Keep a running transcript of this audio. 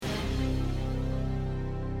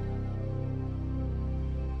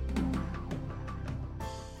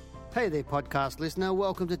Hey there, podcast listener.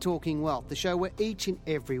 Welcome to Talking Wealth, the show where each and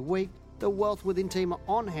every week the Wealth Within team are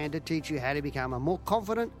on hand to teach you how to become a more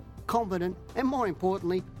confident, competent, and more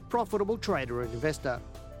importantly, profitable trader and investor.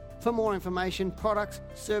 For more information, products,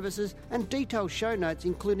 services, and detailed show notes,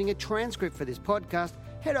 including a transcript for this podcast,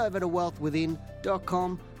 head over to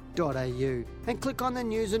wealthwithin.com.au and click on the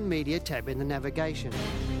News and Media tab in the navigation.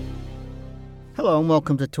 Hello and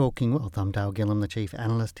welcome to Talking Wealth. I'm Dale Gillham, the Chief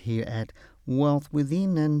Analyst here at Wealth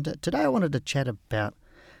Within, and today I wanted to chat about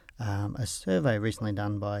a survey recently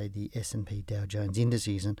done by the S&P Dow Jones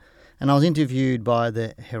Indices, and I was interviewed by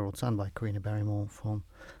the Herald Sun, by Karina Barrymore from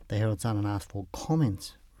the Herald Sun, and asked for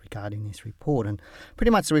comments regarding this report. And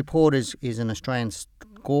pretty much the report is an Australian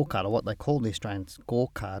scorecard, or what they call the Australian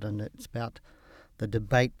scorecard, and it's about the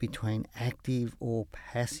debate between active or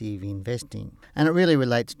passive investing. And it really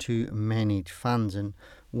relates to managed funds. And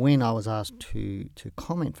when I was asked to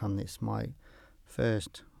comment from this, my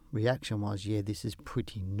first reaction was, yeah, this is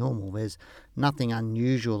pretty normal. There's nothing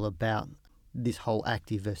unusual about this whole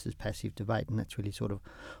active versus passive debate, and that's really sort of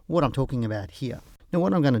what I'm talking about here. Now,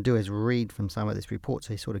 what I'm going to do is read from some of this report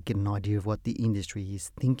so you sort of get an idea of what the industry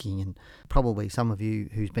is thinking, and probably some of you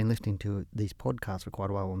who's been listening to these podcasts for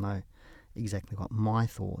quite a while will know exactly what my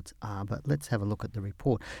thoughts are. But let's have a look at the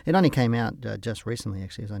report. It only came out just recently,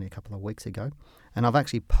 actually. It was only a couple of weeks ago. And I've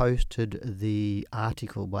actually posted the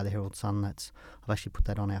article by the Herald Sun. I've actually put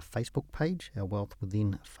that on our Facebook page, our Wealth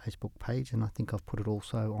Within Facebook page. And I think I've put it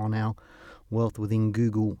also on our Wealth Within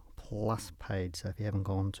Google Plus page. So if you haven't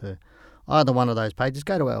gone to either one of those pages,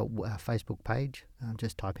 go to our Facebook page.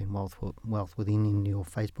 Just type in Wealth Within in your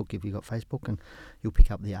Facebook if you've got Facebook, and you'll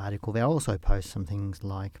pick up the article there. I also post some things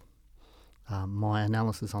like my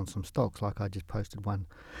analysis on some stocks, like I just posted one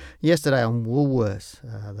yesterday on Woolworths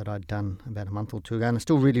that I'd done about a month or two ago, and it's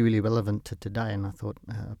still really, really relevant to today, and I thought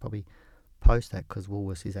I'd probably post that because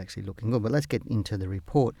Woolworths is actually looking good. But let's get into the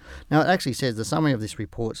report. Now, it actually says, the summary of this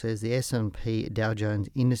report says the S&P Dow Jones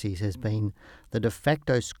Indices has been the de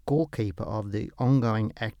facto scorekeeper of the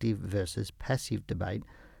ongoing active versus passive debate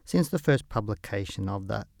since the first publication of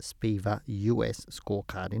the SPIVA US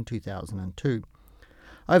scorecard in 2002.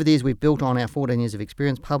 Over the years, we've built on our 14 years of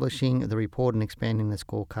experience publishing the report and expanding the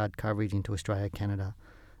scorecard coverage into Australia, Canada,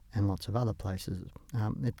 and lots of other places.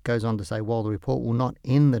 It goes on to say, while the report will not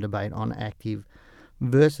end the debate on active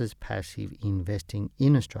versus passive investing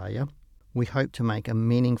in Australia, we hope to make a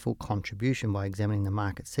meaningful contribution by examining the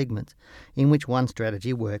market segments in which one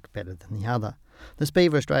strategy works better than the other. The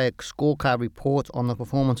SPIVA Australia scorecard reports on the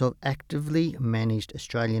performance of actively managed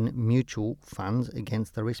Australian mutual funds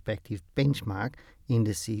against the respective benchmark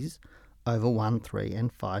indices over 1, 3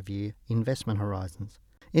 and 5 year investment horizons.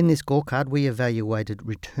 In this scorecard, we evaluated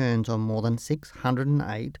returns on more than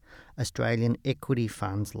 608 Australian equity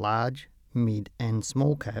funds, large, mid and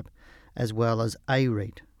small cap, as well as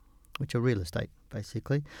A-REIT, which are real estate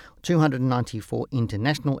basically, 294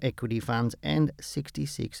 international equity funds and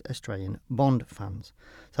 66 Australian bond funds.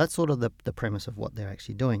 So that's sort of the premise of what they're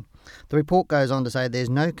actually doing. The report goes on to say there's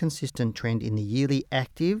no consistent trend in the yearly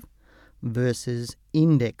active versus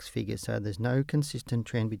index figures. So there's no consistent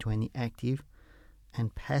trend between the active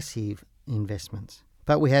and passive investments.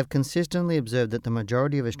 But we have consistently observed that the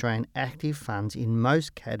majority of Australian active funds in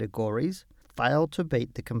most categories fail to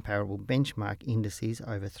beat the comparable benchmark indices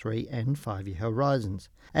over 3 and 5 year horizons.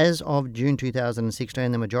 As of June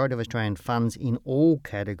 2016, the majority of Australian funds in all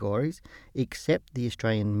categories, except the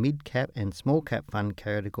Australian mid-cap and small-cap fund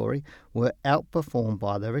category, were outperformed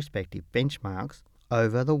by their respective benchmarks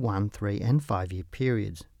over the 1, 3 and 5 year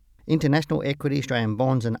periods. International equity, Australian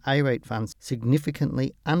bonds and A-REIT funds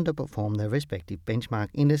significantly underperformed their respective benchmark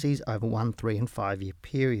indices over 1, 3 and 5 year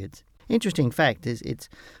periods. Interesting fact is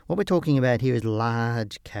what we're talking about here is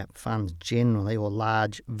large cap funds generally, or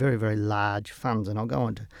large, very, very large funds. And I'll go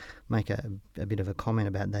on to make a bit of a comment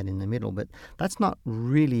about that in the middle, but that's not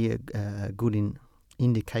really a good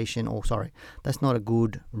indication, that's not a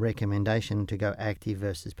good recommendation to go active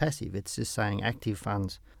versus passive. It's just saying active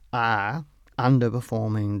funds are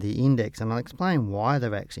underperforming the index, and I'll explain why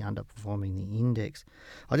they're actually underperforming the index.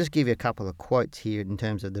 I'll just give you a couple of quotes here in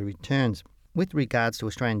terms of the returns. With regards to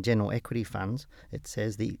Australian general equity funds, it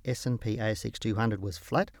says the S&P ASX 200 was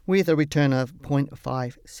flat, with a return of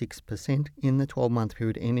 0.56% in the 12-month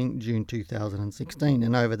period ending June 2016.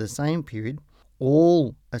 And over the same period,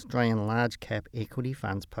 all Australian large-cap equity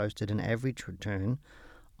funds posted an average return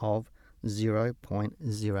of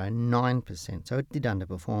 0.09%. So it did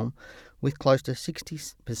underperform, with close to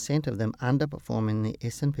 60% of them underperforming the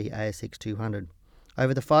S&P ASX 200.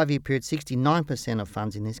 Over the 5 year period, 69% of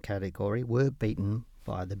funds in this category were beaten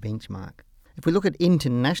by the benchmark. If we look at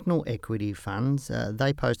international equity funds,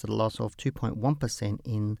 they posted a loss of 2.1%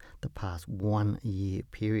 in the past 1 year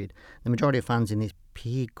period. The majority of funds in this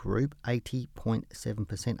peer group,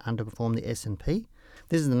 80.7%, underperformed the S&P.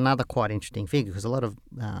 This is another quite interesting figure because a lot of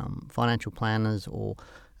financial planners or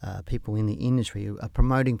people in the industry are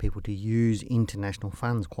promoting people to use international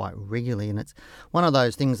funds quite regularly, and it's one of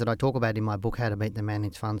those things that I talk about in my book, How to Beat the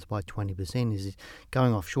Managed Funds by 20%, is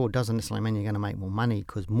going offshore doesn't necessarily mean you're going to make more money,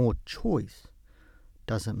 because more choice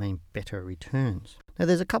doesn't mean better returns. Now,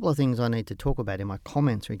 there's a couple of things I need to talk about in my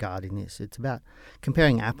comments regarding this. It's about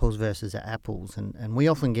comparing apples versus apples, and we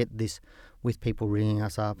often get this with people ringing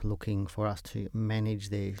us up looking for us to manage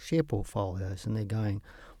their share portfolios, and they're going,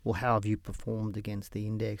 well, how have you performed against the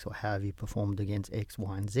index, or how have you performed against X,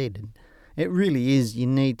 Y, and Z? And it really is,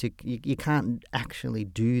 you can't actually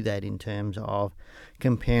do that in terms of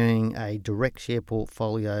comparing a direct share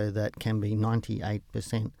portfolio that can be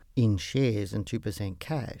 98% in shares and 2%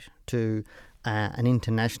 cash to an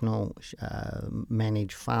international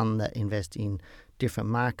managed fund that invests in different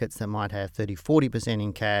markets that might have 30-40%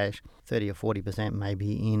 in cash, 30 or 40%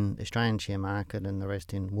 maybe in the Australian share market and the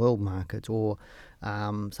rest in world markets, or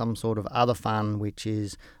some sort of other fund which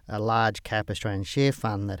is a large cap Australian share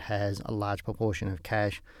fund that has a large proportion of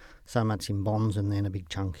cash, so much in bonds, and then a big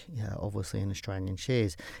chunk obviously in Australian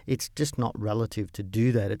shares. It's just not relative to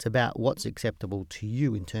do that. It's about what's acceptable to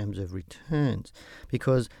you in terms of returns,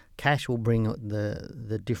 because cash will bring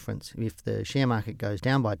the difference. If the share market goes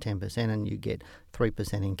down by 10% and you get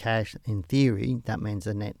 3% in cash, in theory, that means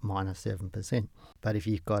a net minus 7%. But if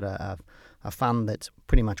you've got a fund that's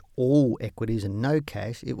pretty much all equities and no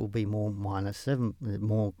cash, it will be more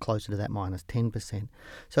closer to that minus 10%.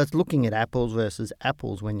 So it's looking at apples versus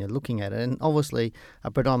apples when you're looking at it. And obviously,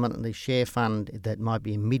 a predominantly share fund that might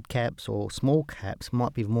be in mid caps or small caps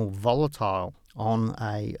might be more volatile on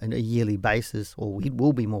a yearly basis, or it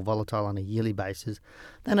will be more volatile on a yearly basis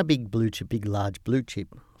than a big large blue chip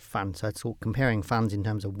fund. So it's all comparing funds in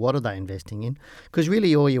terms of what are they investing in, because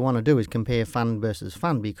really all you want to do is compare fund versus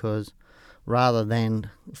fund, because rather than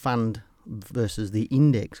fund versus the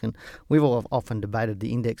index. And we've all often debated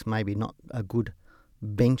the index may be not a good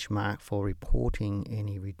benchmark for reporting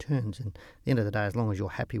any returns, and at the end of the day, as long as you're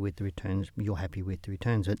happy with the returns, you're happy with the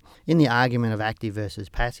returns. But in the argument of active versus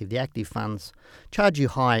passive, the active funds charge you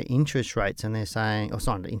higher interest rates, and they're saying,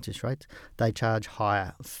 they charge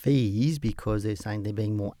higher fees because they're saying they're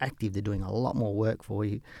being more active, they're doing a lot more work for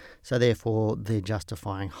you, so therefore they're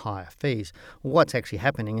justifying higher fees. What's actually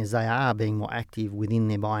happening is they are being more active within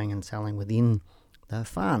their buying and selling within the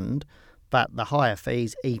fund, but the higher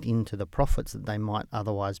fees eat into the profits that they might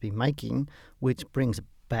otherwise be making, which brings it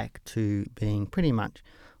back to being pretty much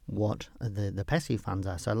what the passive funds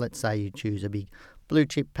are. So let's say you choose a big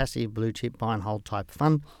passive blue chip buy and hold type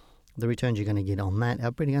fund. The returns you're going to get on that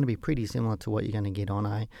are going to be pretty similar to what you're going to get on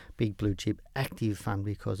a big blue chip active fund,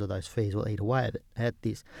 because of those fees will eat away at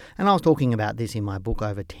this. And I was talking about this in my book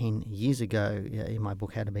over 10 years ago, in my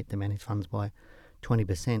book, How to Beat the Managed Funds by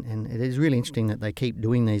 20%, and it is really interesting that they keep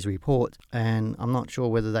doing these reports, and I'm not sure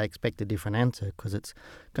whether they expect a different answer, because it's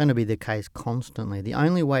going to be the case constantly. The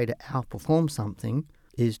only way to outperform something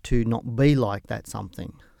is to not be like that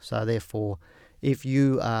something. So therefore, if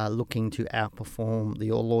you are looking to outperform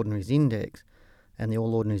the All Ordinaries Index, and the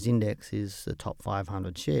All Ordinaries Index is the top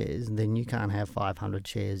 500 shares, then you can't have 500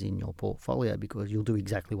 shares in your portfolio, because you'll do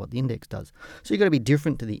exactly what the index does. So you've got to be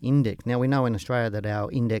different to the index. Now, we know in Australia that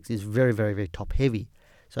our index is very, very, very top heavy.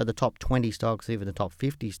 So the top 20 stocks, even the top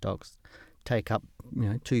 50 stocks, take up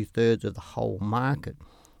 2/3 of the whole market.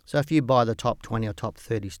 So if you buy the top 20 or top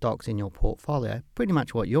 30 stocks in your portfolio, pretty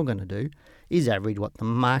much what you're going to do is average what the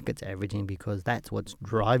market's averaging, because that's what's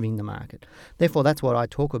driving the market. Therefore, that's what I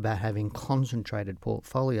talk about, having concentrated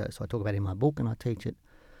portfolios. So I talk about it in my book, and I teach it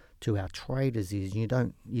to our traders, is you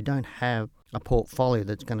don't have a portfolio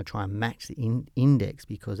that's going to try and match the index,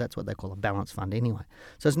 because that's what they call a balanced fund anyway.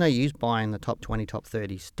 So it's no use buying the top 20, top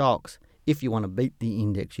 30 stocks. If you want to beat the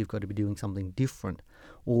index, you've got to be doing something different,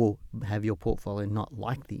 or have your portfolio not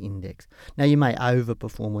like the index. Now, you may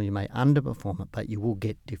overperform or you may underperform it, but you will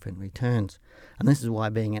get different returns. And this is why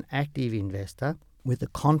being an active investor with a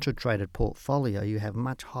concentrated portfolio, you have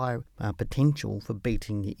much higher potential for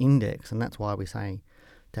beating the index. And that's why we say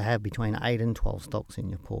to have between 8 and 12 stocks in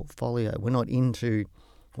your portfolio. I'm not into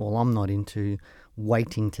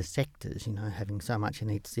weighting to sectors, having so much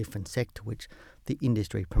in each different sector, which the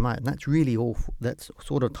industry promote. And that's really all, that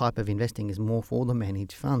sort of type of investing is more for the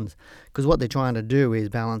managed funds, because what they're trying to do is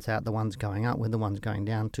balance out the ones going up with the ones going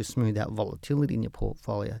down to smooth out volatility in your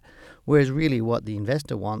portfolio. Whereas really what the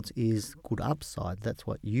investor wants is good upside. That's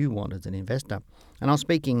what you want as an investor. And I was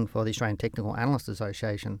speaking for the Australian Technical Analyst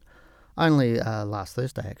Association only last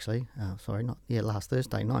Thursday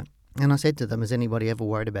night. And I said to them, has anybody ever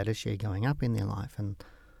worried about a share going up in their life? And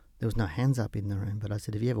there was no hands up in the room, but I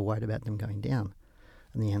said, have you ever worried about them going down?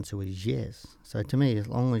 And the answer was yes. So to me, as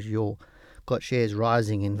long as you've got shares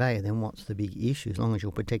rising in value, then what's the big issue? As long as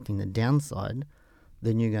you're protecting the downside,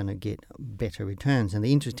 then you're going to get better returns. And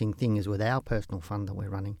the interesting thing is with our personal fund that we're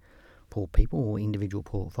running for people or individual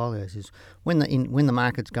portfolios is when the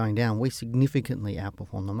market's going down, we significantly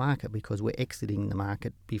outperform the market because we're exiting the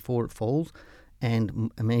market before it falls,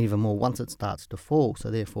 and even more once it starts to fall. So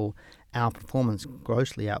therefore, our performance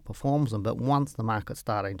grossly outperforms them. But once the market's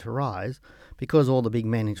starting to rise, because all the big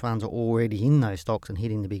managed funds are already in those stocks and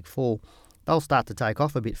hitting the big fall, they'll start to take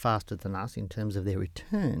off a bit faster than us in terms of their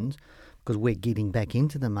returns because we're getting back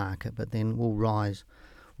into the market, but then we'll rise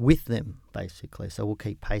with them, basically. So we'll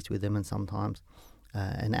keep pace with them and sometimes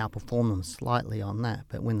and outperform them slightly on that.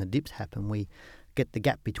 But when the dips happen, we get the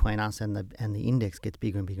gap between us and the index gets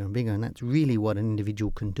bigger and bigger and bigger. And that's really what an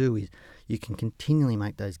individual can do, is you can continually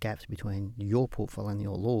make those gaps between your portfolio and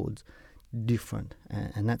your Lord's different.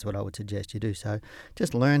 And that's what I would suggest you do. So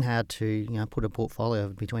just learn how to put a portfolio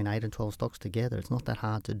of between 8 and 12 stocks together. It's not that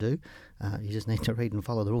hard to do. You just need to read and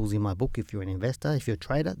follow the rules in my book. If you're an investor, if you're a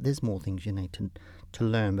trader, there's more things you need to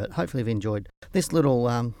learn. But hopefully you've enjoyed this little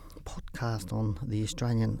podcast on the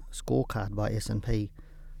Australian scorecard by S&P.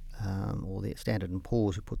 Or the Standard &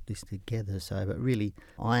 Poor's who put this together. So, but really,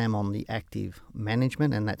 I am on the active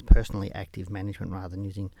management, and that's personally active management rather than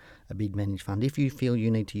using a big managed fund. If you feel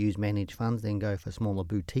you need to use managed funds, then go for smaller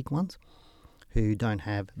boutique ones who don't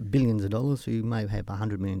have billions of dollars, who may have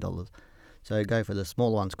 $100 million. So go for the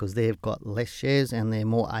smaller ones because they've got less shares and they're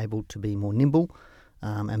more able to be more nimble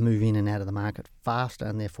and move in and out of the market faster,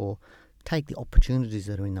 and therefore take the opportunities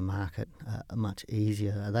that are in the market much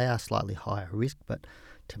easier. They are slightly higher risk, but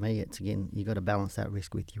to me, it's again, you've got to balance that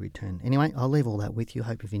risk with your return. Anyway, I'll leave all that with you.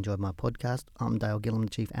 Hope you've enjoyed my podcast. I'm Dale Gillham, the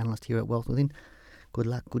Chief Analyst here at Wealth Within. Good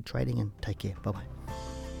luck, good trading, and take care. Bye-bye.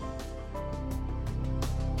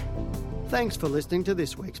 Thanks for listening to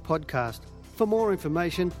this week's podcast. For more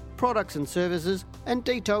information, products and services, and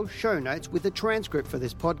detailed show notes with a transcript for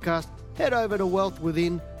this podcast, head over to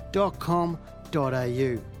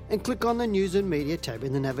wealthwithin.com.au and click on the News and Media tab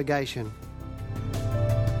in the navigation.